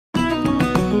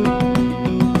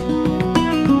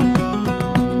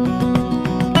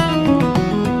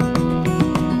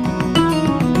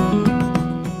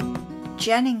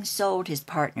Jennings sold his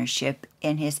partnership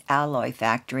in his alloy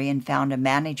factory and found a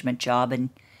management job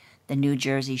in the New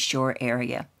Jersey Shore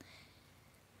area.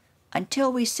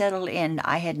 Until we settled in,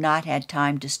 I had not had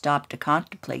time to stop to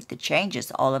contemplate the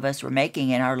changes all of us were making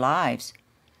in our lives.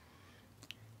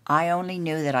 I only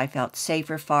knew that I felt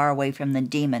safer far away from the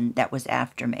demon that was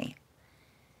after me.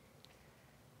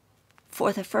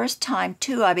 For the first time,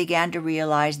 too, I began to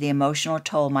realize the emotional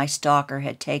toll my stalker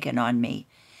had taken on me.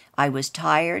 I was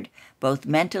tired, both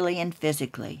mentally and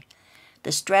physically.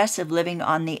 The stress of living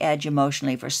on the edge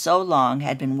emotionally for so long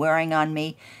had been wearing on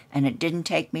me, and it didn't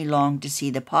take me long to see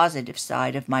the positive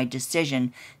side of my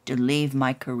decision to leave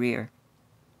my career.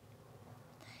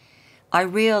 I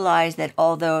realized that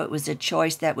although it was a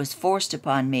choice that was forced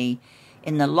upon me,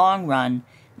 in the long run,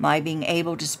 my being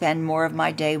able to spend more of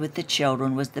my day with the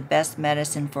children was the best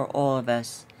medicine for all of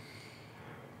us.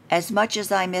 As much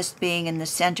as I missed being in the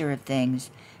center of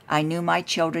things, I knew my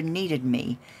children needed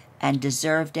me and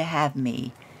deserved to have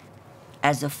me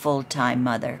as a full-time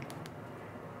mother.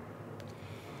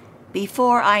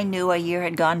 Before I knew, a year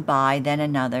had gone by, then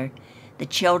another. The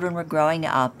children were growing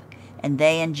up, and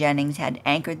they and Jennings had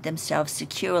anchored themselves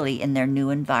securely in their new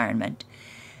environment.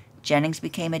 Jennings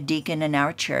became a deacon in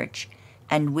our church,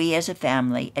 and we as a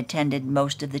family attended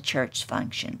most of the church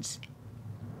functions.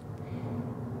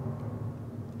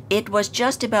 It was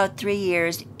just about 3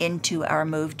 years into our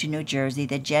move to New Jersey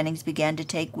that Jennings began to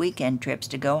take weekend trips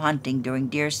to go hunting during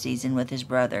deer season with his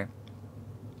brother.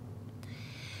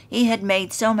 He had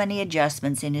made so many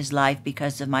adjustments in his life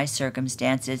because of my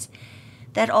circumstances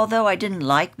that although I didn't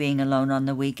like being alone on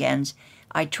the weekends,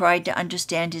 I tried to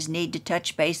understand his need to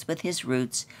touch base with his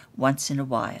roots once in a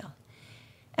while.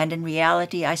 And in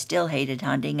reality, I still hated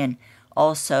hunting and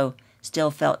also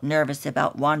still felt nervous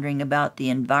about wandering about the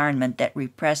environment that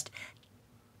repressed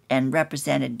and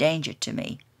represented danger to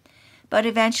me. But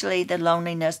eventually, the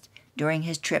loneliness during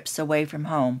his trips away from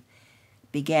home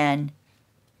began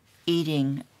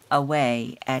eating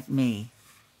away at me.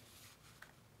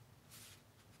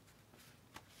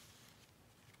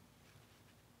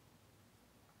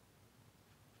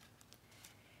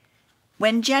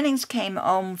 When Jennings came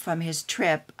home from his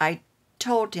trip, I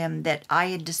told him that I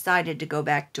had decided to go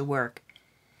back to work.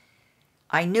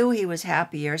 I knew he was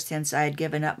happier since I had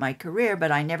given up my career,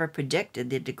 but I never predicted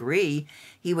the degree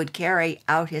he would carry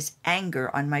out his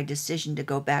anger on my decision to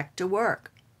go back to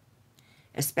work,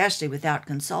 especially without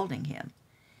consulting him.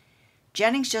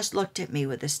 Jennings just looked at me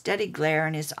with a steady glare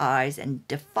in his eyes and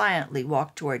defiantly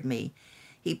walked toward me.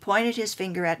 He pointed his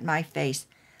finger at my face.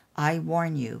 "I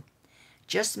warn you.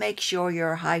 Just make sure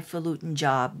your highfalutin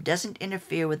job doesn't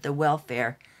interfere with the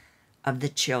welfare of the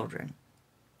children."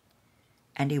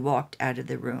 And he walked out of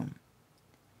the room.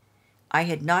 I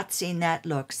had not seen that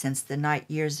look since the night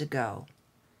years ago,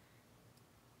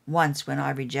 once when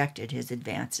I rejected his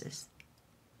advances.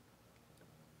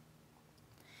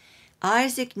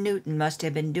 Isaac Newton must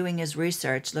have been doing his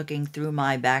research looking through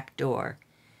my back door.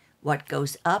 What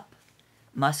goes up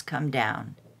must come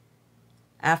down.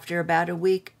 After about a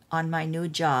week on my new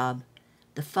job,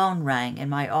 the phone rang in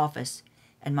my office,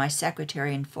 and my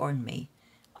secretary informed me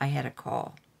I had a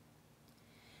call.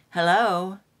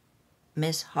 "Hello,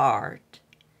 Miss Hart.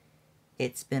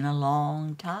 It's been a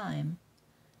long time.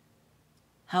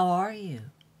 How are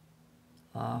you?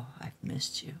 Oh, I've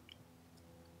missed you."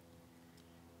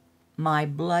 My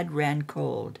blood ran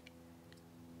cold.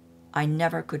 I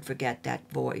never could forget that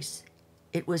voice.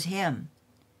 It was him.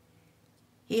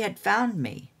 He had found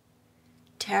me.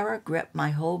 Terror gripped my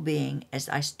whole being as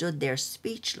I stood there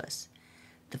speechless,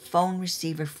 the phone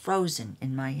receiver frozen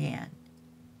in my hand.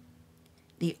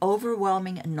 The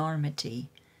overwhelming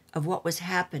enormity of what was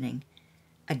happening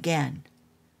again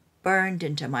burned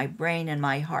into my brain, and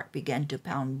my heart began to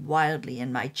pound wildly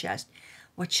in my chest.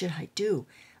 What should I do?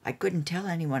 I couldn't tell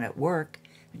anyone at work.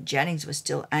 Jennings was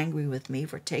still angry with me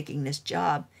for taking this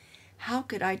job. How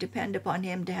could I depend upon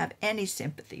him to have any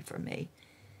sympathy for me?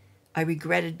 I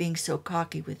regretted being so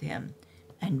cocky with him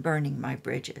and burning my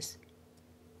bridges.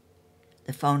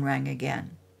 The phone rang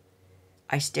again.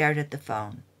 I stared at the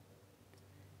phone.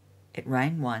 It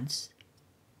rang once,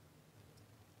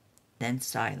 then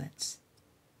silence,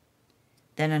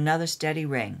 then another steady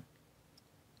ring,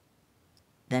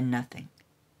 then nothing.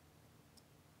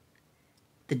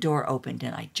 The door opened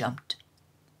and I jumped.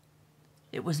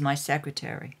 It was my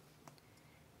secretary.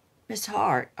 "Miss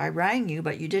Hart, I rang you,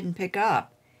 but you didn't pick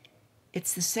up.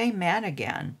 It's the same man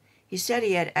again. He said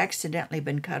he had accidentally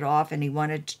been cut off and he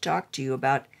wanted to talk to you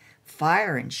about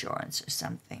fire insurance or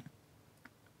something."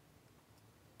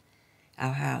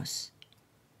 "Our house.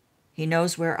 He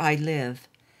knows where I live."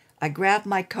 I grabbed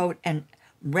my coat and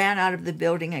ran out of the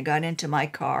building and got into my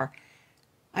car.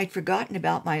 I'd forgotten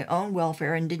about my own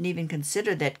welfare and didn't even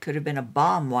consider that could have been a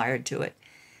bomb wired to it.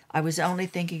 I was only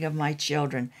thinking of my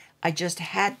children. I just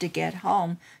had to get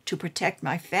home to protect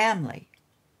my family.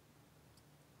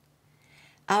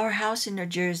 Our house in New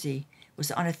Jersey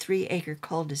was on a 3-acre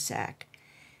cul-de-sac.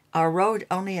 Our road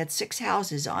only had 6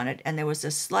 houses on it, and there was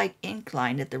a slight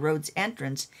incline at the road's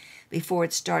entrance before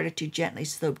it started to gently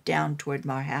slope down toward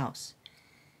my house.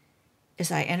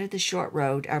 As I entered the short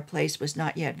road, our place was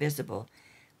not yet visible.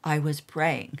 I was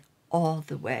praying all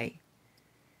the way.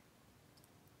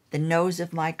 The nose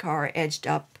of my car edged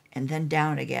up and then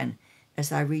down again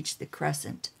as I reached the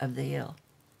crescent of the hill.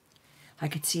 I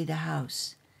could see the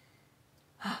house.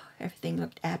 Oh, everything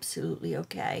looked absolutely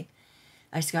okay.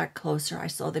 As I got closer, I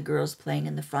saw the girls playing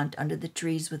in the front under the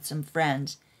trees with some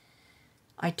friends.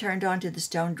 I turned onto the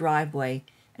stone driveway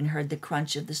and heard the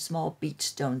crunch of the small beach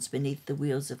stones beneath the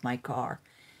wheels of my car.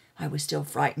 I was still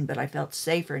frightened, but I felt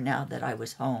safer now that I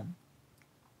was home.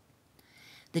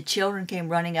 The children came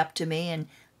running up to me, and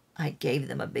I gave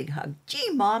them a big hug. "Gee,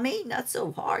 Mommy, not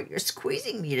so hard. You're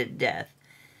squeezing me to death,"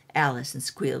 Allison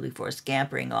squealed before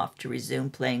scampering off to resume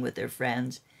playing with her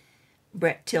friends.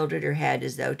 Brett tilted her head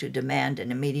as though to demand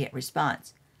an immediate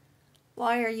response.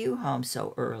 "Why are you home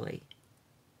so early?"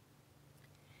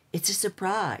 "It's a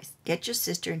surprise. Get your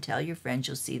sister and tell your friends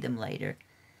you'll see them later."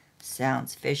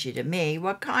 "Sounds fishy to me.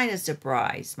 What kind of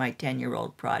surprise?" my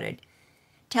 10-year-old prodded.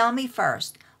 "Tell me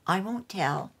first. I won't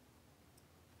tell."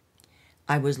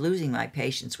 I was losing my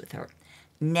patience with her.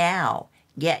 "Now,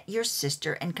 get your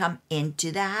sister and come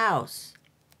into the house."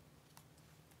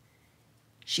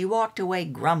 She walked away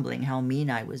grumbling how mean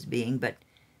I was being, but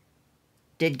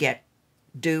did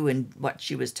do what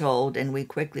she was told, and we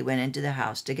quickly went into the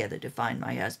house together to find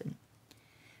my husband.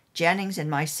 Jennings and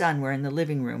my son were in the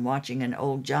living room watching an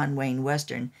old John Wayne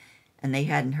Western, and they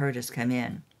hadn't heard us come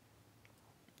in.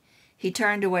 He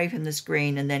turned away from the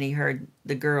screen, and then he heard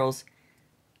the girls,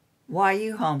 "Why are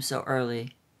you home so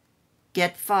early?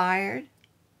 Get fired?"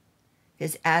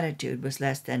 His attitude was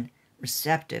less than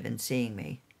receptive in seeing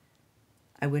me.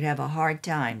 I would have a hard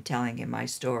time telling him my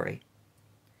story.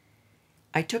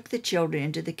 I took the children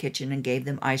into the kitchen and gave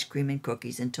them ice cream and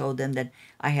cookies and told them that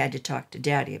I had to talk to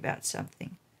Daddy about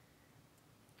something.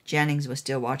 Jennings was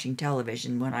still watching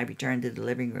television when I returned to the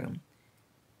living room.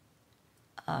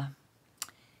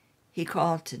 He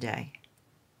called today."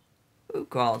 "Who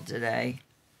called today?"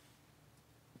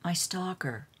 "My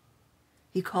stalker.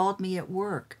 He called me at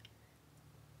work."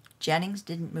 Jennings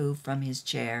didn't move from his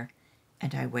chair,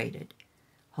 and I waited,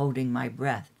 holding my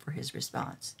breath for his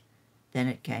response. Then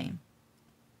it came.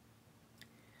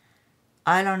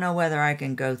 "I don't know whether I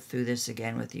can go through this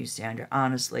again with you, Sandra.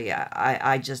 Honestly,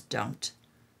 I just don't."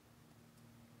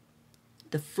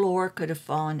 The floor could have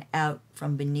fallen out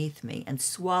from beneath me and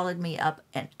swallowed me up,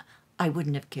 and I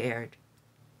wouldn't have cared.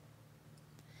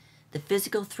 The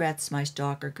physical threats my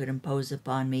stalker could impose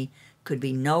upon me could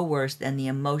be no worse than the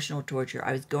emotional torture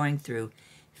I was going through,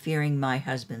 fearing my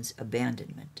husband's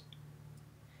abandonment.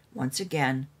 Once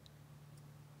again,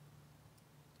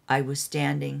 I was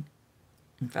standing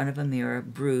in front of a mirror,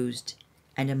 bruised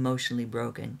and emotionally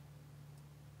broken.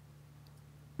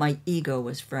 My ego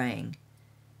was fraying.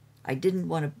 I didn't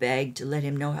want to beg to let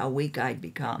him know how weak I'd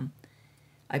become.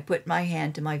 I put my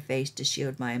hand to my face to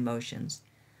shield my emotions,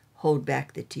 hold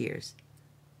back the tears.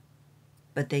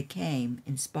 But they came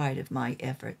in spite of my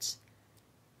efforts.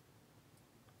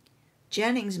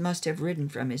 Jennings must have risen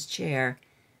from his chair.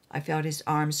 I felt his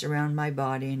arms surround my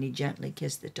body, and he gently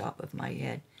kissed the top of my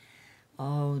head.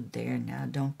 "Oh, there now,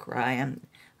 don't cry.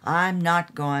 I'm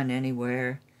not going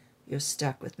anywhere. You're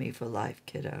stuck with me for life,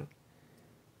 kiddo.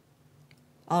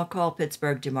 I'll call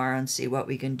Pittsburgh tomorrow and see what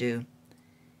we can do.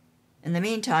 In the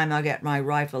meantime, I'll get my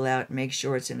rifle out and make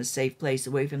sure it's in a safe place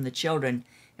away from the children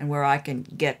and where I can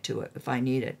get to it if I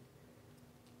need it.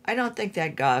 I don't think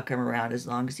that guy will come around as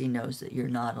long as he knows that you're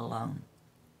not alone."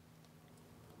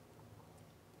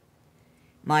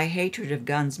 My hatred of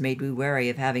guns made me wary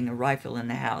of having a rifle in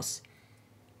the house.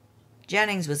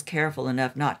 Jennings was careful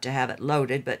enough not to have it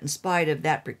loaded, but in spite of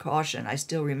that precaution, I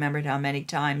still remembered how many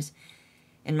times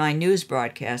in my news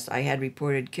broadcast I had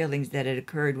reported killings that had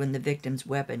occurred when the victim's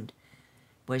weapon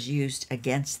was used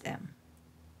against them.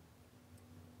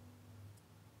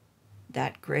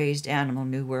 That crazed animal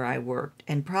knew where I worked,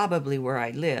 and probably where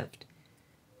I lived.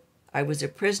 I was a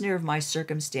prisoner of my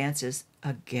circumstances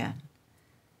again.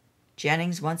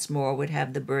 Jennings once more would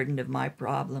have the burden of my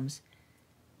problems.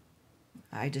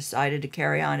 I decided to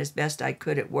carry on as best I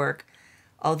could at work.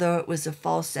 Although it was a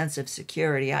false sense of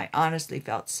security, I honestly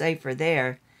felt safer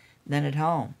there than at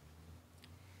home.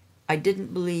 I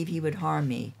didn't believe he would harm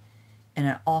me in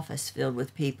an office filled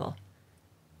with people.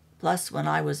 Plus, when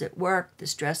I was at work, the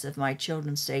stress of my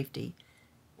children's safety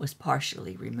was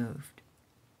partially removed.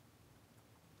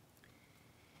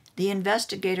 The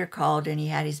investigator called and he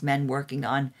had his men working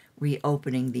on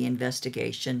reopening the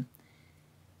investigation.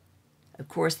 Of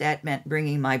course, that meant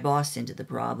bringing my boss into the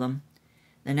problem.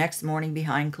 The next morning,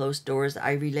 behind closed doors,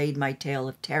 I relayed my tale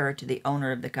of terror to the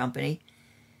owner of the company.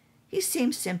 He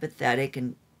seemed sympathetic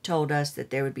and told us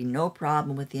that there would be no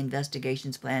problem with the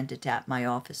investigation's plan to tap my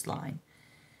office line.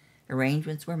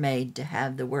 Arrangements were made to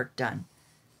have the work done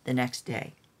the next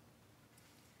day.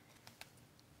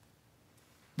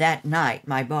 That night,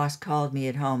 my boss called me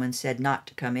at home and said not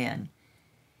to come in.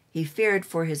 He feared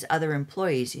for his other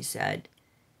employees, he said.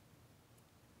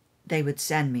 They would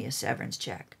send me a severance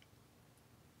check.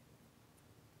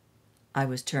 I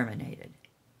was terminated.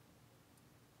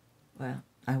 Well,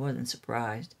 I wasn't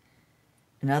surprised.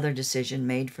 Another decision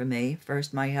made for me.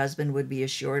 First, my husband would be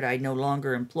assured I'd no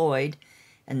longer employed,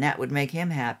 and that would make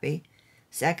him happy.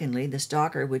 Secondly, the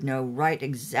stalker would know right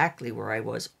exactly where I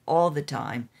was all the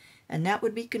time, and that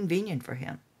would be convenient for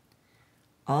him.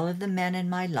 All of the men in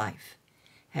my life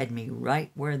had me right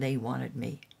where they wanted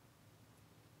me.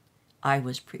 I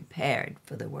was prepared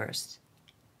for the worst.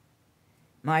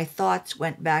 My thoughts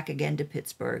went back again to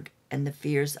Pittsburgh and the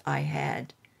fears I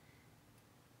had.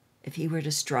 If he were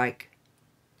to strike,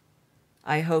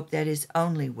 I hoped that his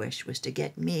only wish was to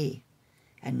get me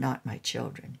and not my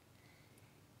children.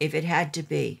 If it had to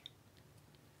be,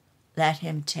 let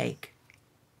him take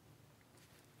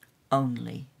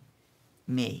only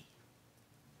me.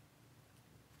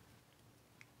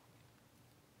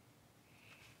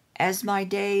 As my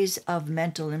days of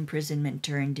mental imprisonment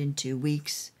turned into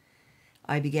weeks,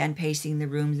 I began pacing the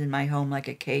rooms in my home like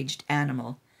a caged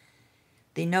animal.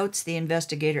 The notes the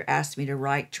investigator asked me to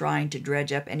write, trying to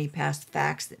dredge up any past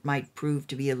facts that might prove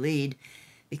to be a lead,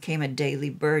 became a daily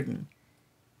burden,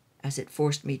 as it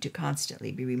forced me to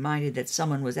constantly be reminded that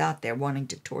someone was out there wanting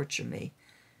to torture me.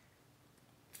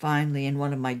 Finally, in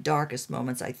one of my darkest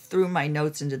moments, I threw my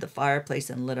notes into the fireplace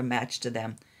and lit a match to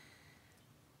them.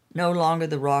 No longer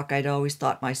the rock I'd always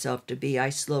thought myself to be,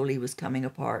 I slowly was coming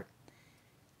apart.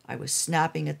 I was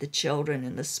snapping at the children,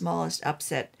 in the smallest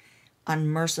upset,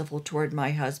 unmerciful toward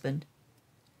my husband.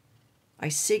 I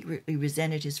secretly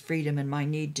resented his freedom and my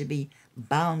need to be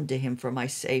bound to him for my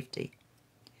safety.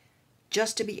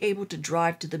 Just to be able to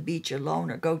drive to the beach alone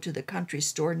or go to the country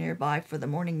store nearby for the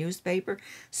morning newspaper,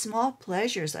 small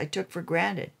pleasures I took for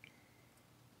granted,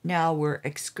 now were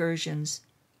excursions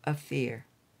of fear.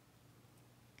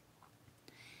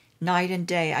 Night and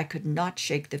day, I could not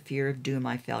shake the fear of doom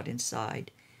I felt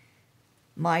inside.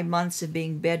 My months of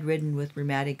being bedridden with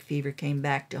rheumatic fever came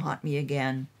back to haunt me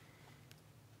again.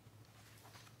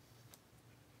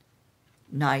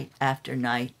 Night after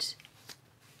night,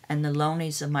 and the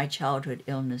loneliness of my childhood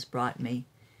illness brought me.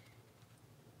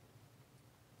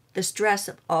 The stress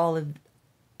of all of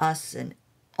us and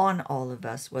on all of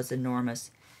us was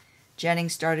enormous.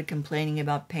 Jennings started complaining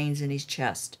about pains in his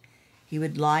chest. He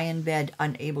would lie in bed,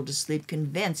 unable to sleep,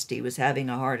 convinced he was having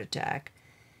a heart attack.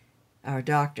 Our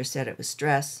doctor said it was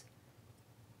stress.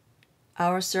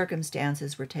 Our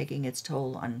circumstances were taking its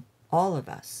toll on all of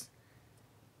us.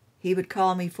 He would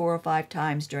call me 4 or 5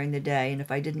 times during the day, and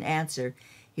if I didn't answer,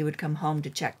 he would come home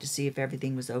to check to see if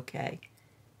everything was okay.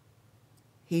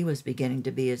 He was beginning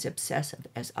to be as obsessive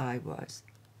as I was.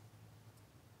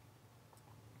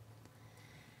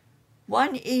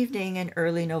 One evening in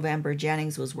early November,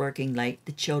 Jennings was working late.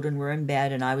 The children were in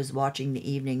bed, and I was watching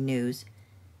the evening news.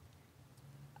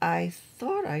 I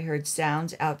thought I heard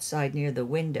sounds outside near the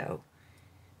window.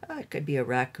 It could be a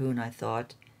raccoon, I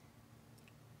thought.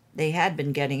 They had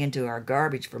been getting into our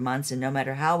garbage for months, and no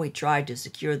matter how we tried to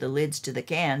secure the lids to the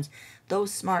cans,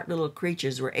 those smart little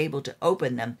creatures were able to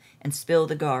open them and spill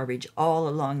the garbage all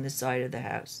along the side of the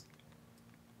house.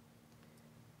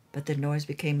 But the noise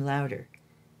became louder.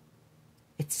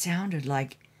 It sounded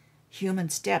like human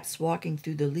steps walking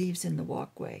through the leaves in the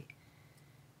walkway.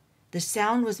 The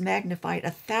sound was magnified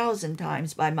 1,000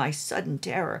 times by my sudden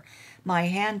terror. My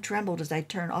hand trembled as I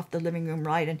turned off the living room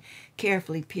light and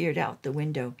carefully peered out the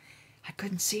window. I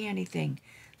couldn't see anything.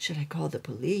 Should I call the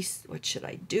police? What should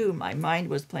I do? My mind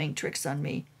was playing tricks on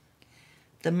me.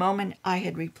 The moment I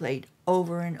had replayed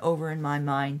over and over in my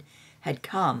mind had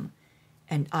come,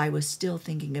 and I was still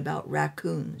thinking about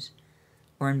raccoons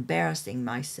or embarrassing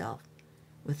myself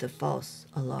with a false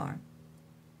alarm.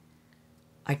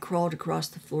 I crawled across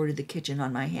the floor to the kitchen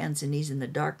on my hands and knees in the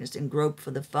darkness and groped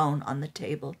for the phone on the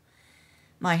table.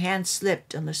 My hand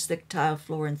slipped on the slick tile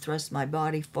floor and thrust my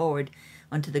body forward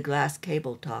onto the glass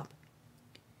cable top.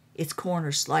 its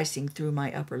corner slicing through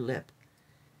my upper lip.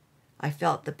 I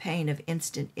felt the pain of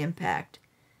instant impact,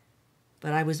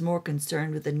 but I was more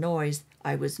concerned with the noise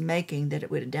I was making that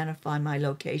it would identify my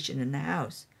location in the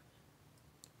house.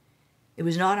 It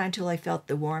was not until I felt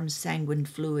the warm sanguine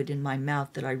fluid in my mouth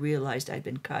that I realized I'd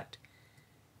been cut.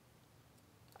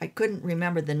 I couldn't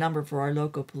remember the number for our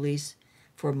local police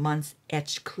for months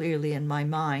etched clearly in my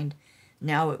mind.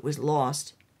 Now it was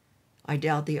lost. I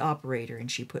dialed the operator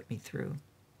and she put me through.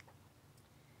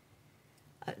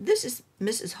 This is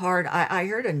Mrs. Hart. I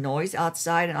heard a noise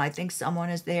outside and I think someone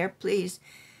is there. Please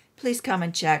come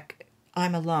and check.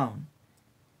 I'm alone.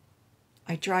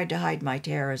 I tried to hide my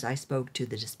terror as I spoke to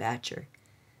the dispatcher.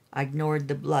 I ignored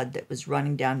the blood that was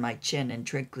running down my chin and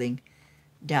trickling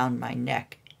down my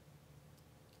neck.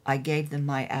 I gave them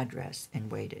my address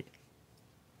and waited.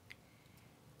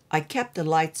 I kept the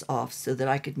lights off so that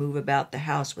I could move about the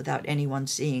house without anyone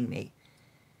seeing me.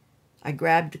 I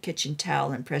grabbed the kitchen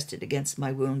towel and pressed it against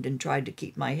my wound and tried to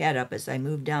keep my head up as I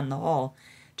moved down the hall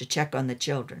to check on the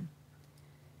children.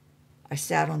 I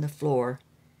sat on the floor,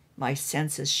 my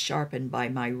senses sharpened by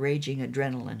my raging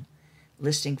adrenaline,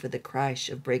 listening for the crash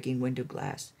of breaking window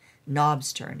glass,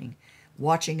 knobs turning,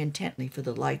 watching intently for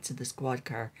the lights of the squad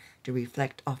car to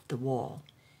reflect off the wall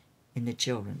in the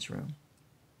children's room.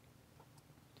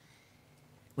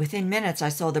 Within minutes, I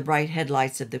saw the bright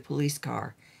headlights of the police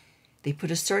car. They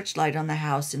put a searchlight on the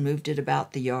house and moved it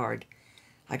about the yard.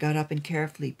 I got up and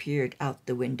carefully peered out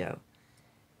the window.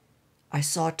 I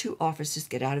saw 2 officers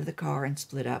get out of the car and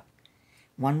split up.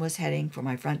 One was heading for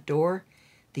my front door.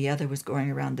 The other was going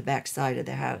around the back side of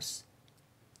the house.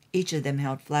 Each of them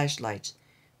held flashlights,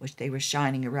 which they were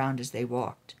shining around as they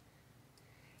walked.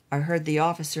 I heard the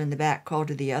officer in the back call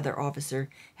to the other officer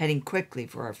heading quickly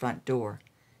for our front door.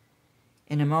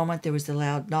 In a moment there was a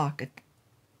loud knock,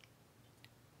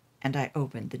 and I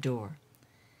opened the door.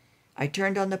 I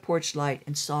turned on the porch light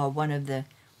and saw one of the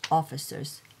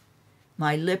officers.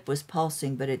 My lip was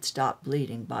pulsing, but it stopped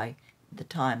bleeding by the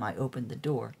time I opened the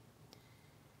door.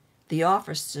 The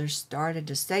officer started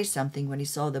to say something when he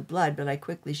saw the blood, but I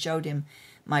quickly showed him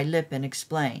my lip and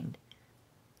explained.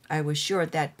 I was sure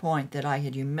at that point that I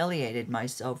had humiliated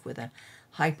myself with a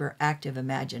hyperactive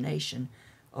imagination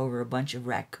over a bunch of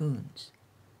raccoons,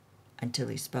 until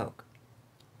he spoke.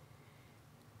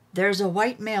 There's a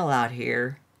white male out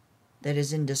here that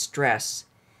is in distress.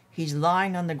 He's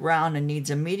lying on the ground and needs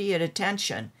immediate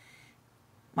attention.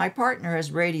 My partner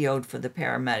has radioed for the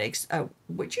paramedics.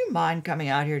 Would you mind coming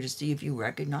out here to see if you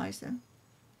recognize him?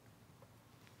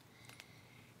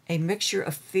 A mixture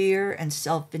of fear and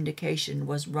self-vindication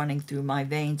was running through my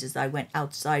veins as I went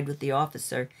outside with the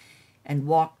officer and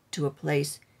walked to a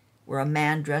place where a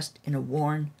man dressed in a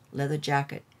worn leather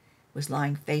jacket was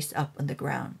lying face up on the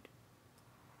ground.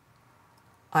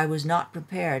 I was not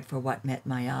prepared for what met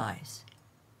my eyes.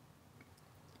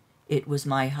 It was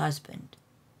my husband.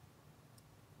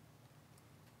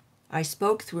 I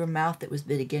spoke through a mouth that was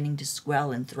beginning to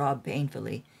swell and throb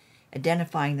painfully,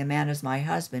 identifying the man as my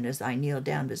husband as I kneeled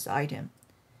down beside him.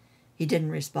 He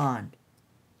didn't respond.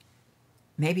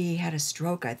 Maybe he had a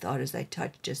stroke, I thought, as I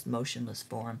touched his motionless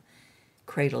form,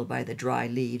 cradled by the dry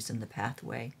leaves in the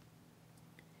pathway.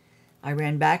 I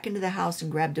ran back into the house and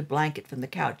grabbed a blanket from the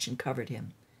couch and covered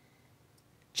him.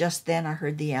 Just then I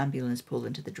heard the ambulance pull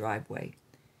into the driveway.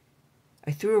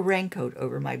 I threw a raincoat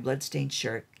over my blood-stained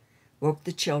shirt, woke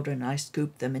the children, and I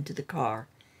scooped them into the car,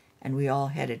 and we all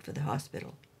headed for the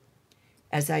hospital.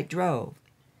 As I drove,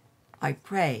 I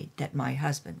prayed that my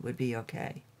husband would be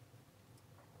okay.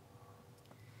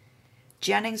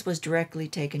 Jennings was directly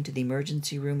taken to the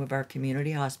emergency room of our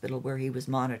community hospital where he was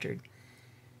monitored.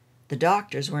 The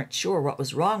doctors weren't sure what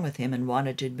was wrong with him and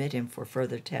wanted to admit him for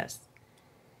further tests.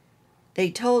 They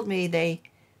told me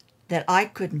that I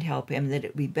couldn't help him, that it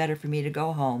would be better for me to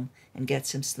go home and get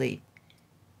some sleep.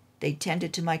 They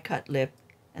tended to my cut lip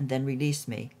and then released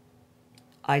me.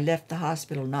 I left the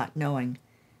hospital not knowing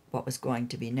what was going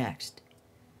to be next.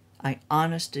 I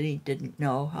honestly didn't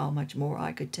know how much more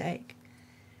I could take.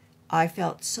 I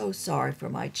felt so sorry for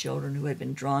my children who had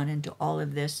been drawn into all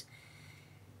of this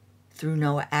through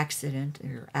no accident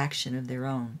or action of their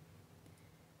own.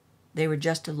 They were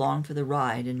just along for the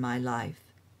ride in my life.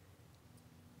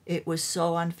 It was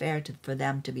so unfair for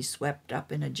them to be swept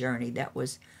up in a journey that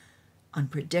was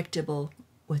unpredictable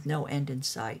with no end in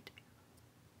sight.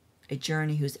 A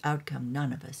journey whose outcome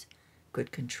none of us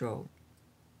could control.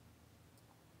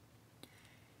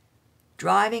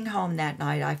 Driving home that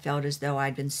night, I felt as though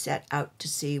I'd been set out to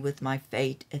sea with my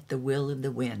fate at the will of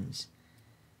the winds.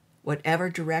 Whatever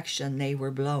direction they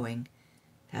were blowing,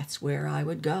 that's where I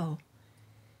would go.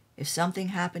 If something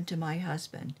happened to my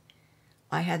husband,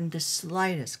 I hadn't the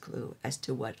slightest clue as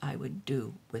to what I would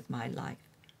do with my life.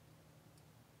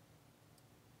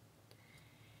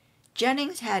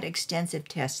 Jennings had extensive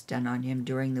tests done on him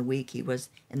during the week he was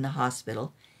in the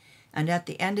hospital, and at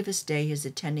the end of his stay his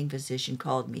attending physician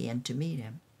called me in to meet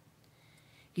him.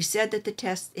 He said that the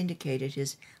tests indicated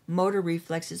his motor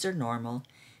reflexes are normal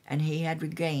and he had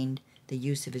regained the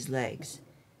use of his legs.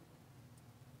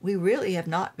 We really have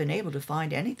not been able to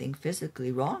find anything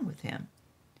physically wrong with him.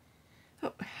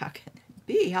 Oh, how can it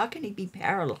be? How can he be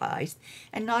paralyzed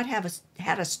and not have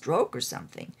had a stroke or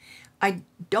something? I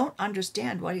don't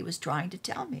understand what he was trying to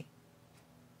tell me.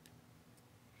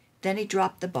 Then he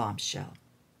dropped the bombshell.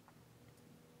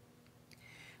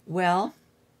 Well,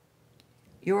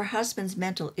 your husband's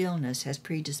mental illness has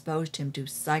predisposed him to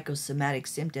psychosomatic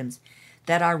symptoms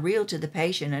that are real to the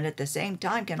patient and at the same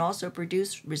time can also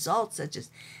produce results such as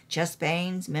chest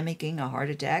pains mimicking a heart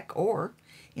attack or,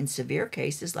 in severe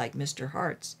cases like Mr.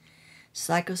 Hart's,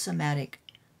 psychosomatic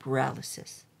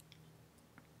paralysis.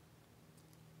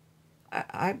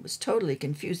 I was totally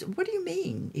confused. What do you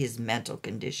mean, his mental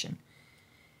condition?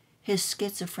 His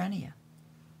schizophrenia.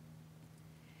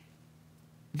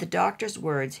 The doctor's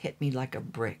words hit me like a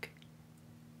brick.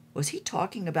 Was he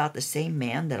talking about the same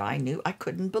man that I knew? I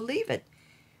couldn't believe it.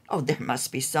 Oh, there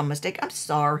must be some mistake. I'm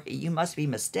sorry, you must be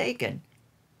mistaken.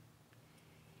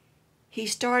 He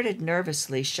started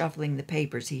nervously shuffling the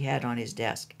papers he had on his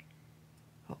desk.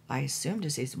 Oh, I assumed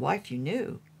as his wife you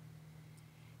knew.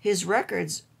 His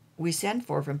records we sent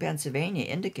for from Pennsylvania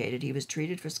indicated he was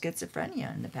treated for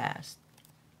schizophrenia in the past.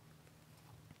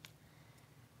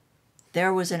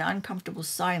 There was an uncomfortable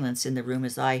silence in the room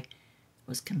as I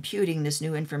was computing this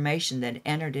new information that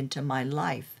entered into my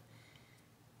life.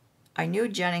 I knew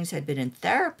Jennings had been in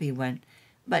therapy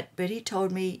but he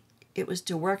told me it was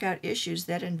to work out issues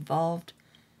that involved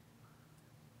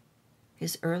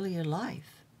his earlier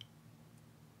life.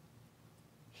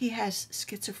 He has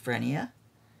schizophrenia.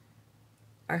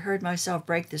 I heard myself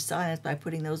break the silence by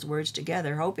putting those words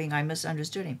together, hoping I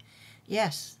misunderstood him.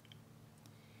 Yes.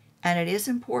 And it is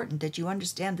important that you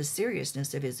understand the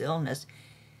seriousness of his illness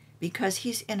because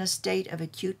he's in a state of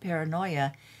acute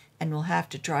paranoia and we'll have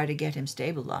to try to get him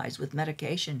stabilized with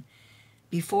medication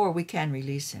before we can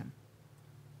release him.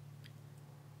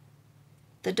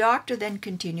 The doctor then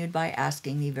continued by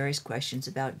asking me various questions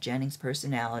about Jennings'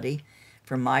 personality,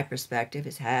 from my perspective,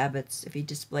 his habits, if he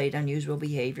displayed unusual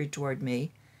behavior toward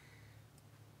me.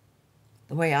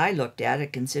 The way I looked at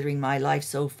it, considering my life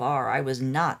so far, I was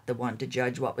not the one to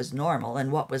judge what was normal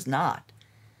and what was not.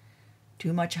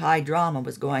 Too much high drama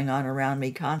was going on around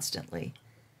me constantly.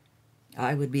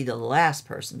 I would be the last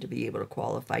person to be able to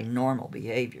qualify normal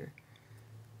behavior.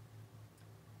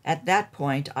 At that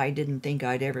point, I didn't think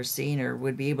I'd ever seen or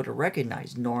would be able to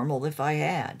recognize normal if I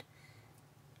had.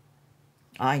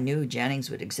 I knew Jennings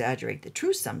would exaggerate the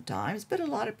truth sometimes, but a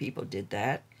lot of people did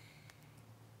that.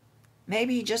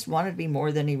 Maybe he just wanted to be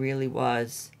more than he really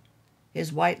was.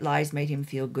 His white lies made him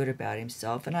feel good about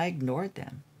himself, and I ignored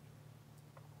them.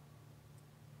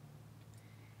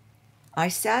 I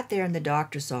sat there in the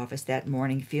doctor's office that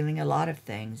morning feeling a lot of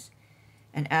things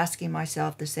and asking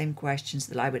myself the same questions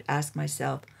that I would ask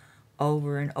myself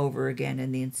over and over again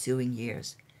in the ensuing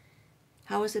years.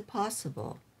 How is it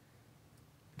possible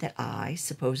that I,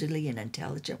 supposedly an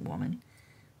intelligent woman,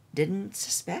 didn't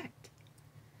suspect?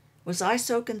 Was I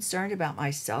so concerned about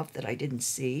myself that I didn't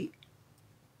see?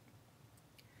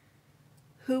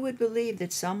 Who would believe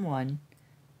that someone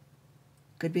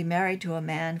could be married to a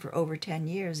man for over 10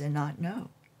 years and not know?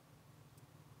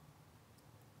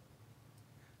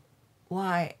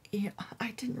 Why,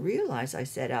 I didn't realize, I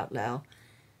said out loud,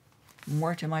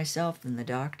 more to myself than the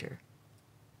doctor.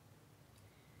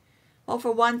 Well,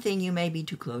 for one thing, you may be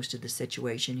too close to the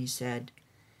situation, he said.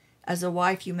 As a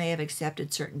wife, you may have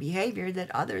accepted certain behavior that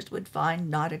others would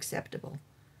find not acceptable.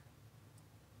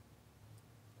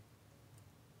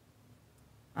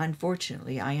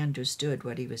 Unfortunately, I understood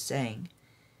what he was saying.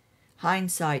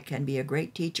 Hindsight can be a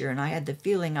great teacher, and I had the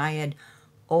feeling I had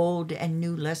old and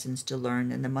new lessons to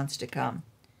learn in the months to come.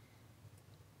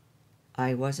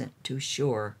 I wasn't too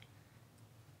sure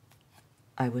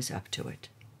I was up to it.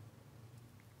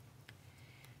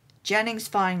 Jennings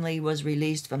finally was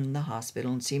released from the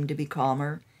hospital and seemed to be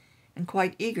calmer and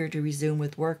quite eager to resume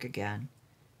with work again.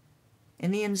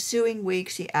 In the ensuing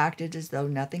weeks, he acted as though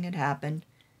nothing had happened,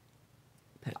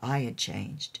 but I had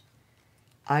changed.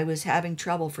 I was having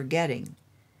trouble forgetting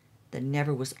that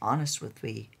Never was honest with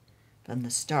me from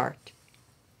the start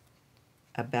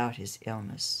about his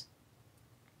illness.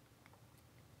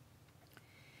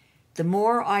 The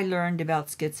more I learned about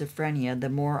schizophrenia, the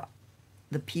more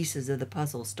the pieces of the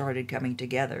puzzle started coming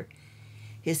together.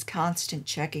 his constant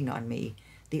checking on me,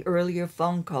 the earlier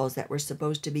phone calls that were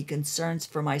supposed to be concerns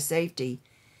for my safety,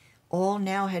 all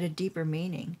now had a deeper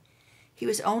meaning. He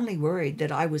was only worried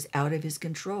that I was out of his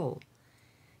control.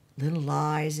 Little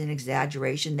lies and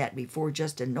exaggeration that before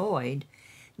just annoyed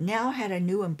now had a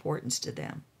new importance to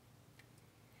them.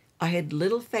 I had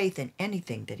little faith in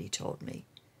anything that he told me.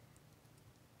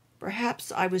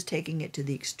 Perhaps I was taking it to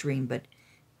the extreme, but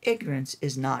ignorance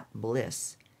is not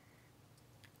bliss.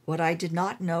 What I did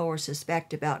not know or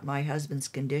suspect about my husband's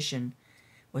condition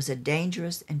was a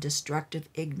dangerous and destructive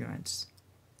ignorance.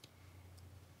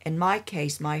 In my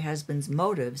case, my husband's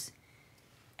motives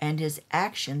and his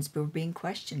actions were being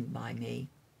questioned by me.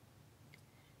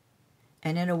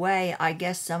 And in a way, I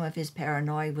guess some of his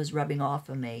paranoia was rubbing off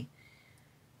on me.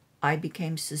 I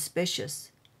became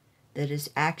suspicious that his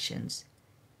actions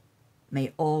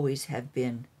may always have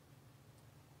been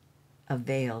a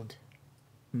veiled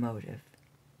motive.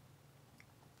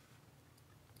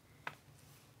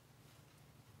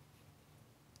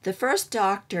 The first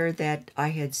doctor that I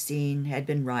had seen had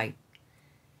been right.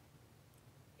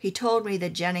 He told me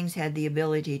that Jennings had the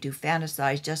ability to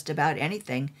fantasize just about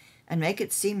anything and make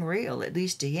it seem real, at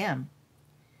least to him.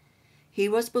 He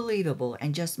was believable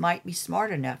and just might be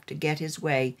smart enough to get his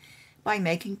way by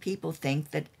making people think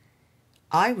that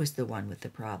I was the one with the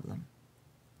problem.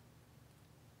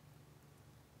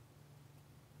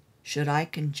 Should I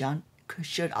confront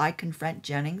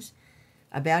Jennings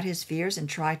about his fears and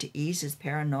try to ease his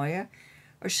paranoia,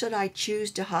 or should I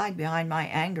choose to hide behind my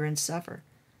anger and suffer?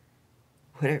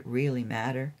 Would it really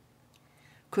matter?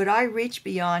 Could I reach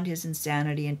beyond his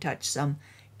insanity and touch some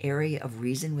area of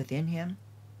reason within him?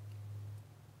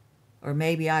 Or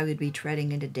maybe I would be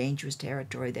treading into dangerous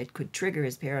territory that could trigger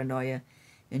his paranoia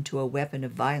into a weapon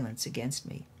of violence against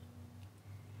me.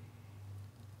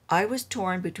 I was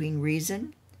torn between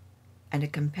reason and a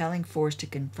compelling force to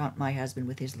confront my husband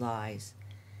with his lies.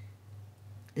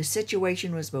 The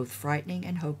situation was both frightening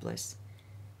and hopeless.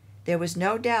 There was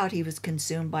no doubt he was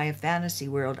consumed by a fantasy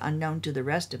world unknown to the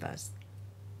rest of us.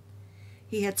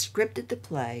 He had scripted the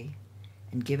play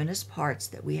and given us parts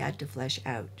that we had to flesh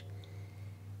out.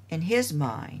 In his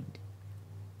mind,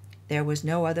 there was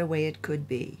no other way it could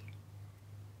be.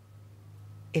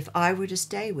 If I were to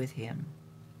stay with him,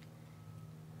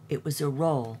 it was a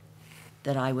role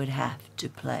that I would have to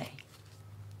play.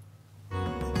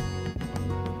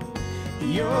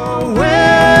 You're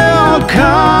welcome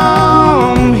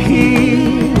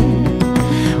here.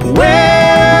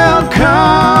 Welcome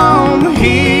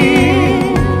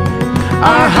here.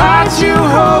 Our hearts you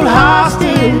hold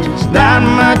hostage, that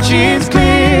much is clear.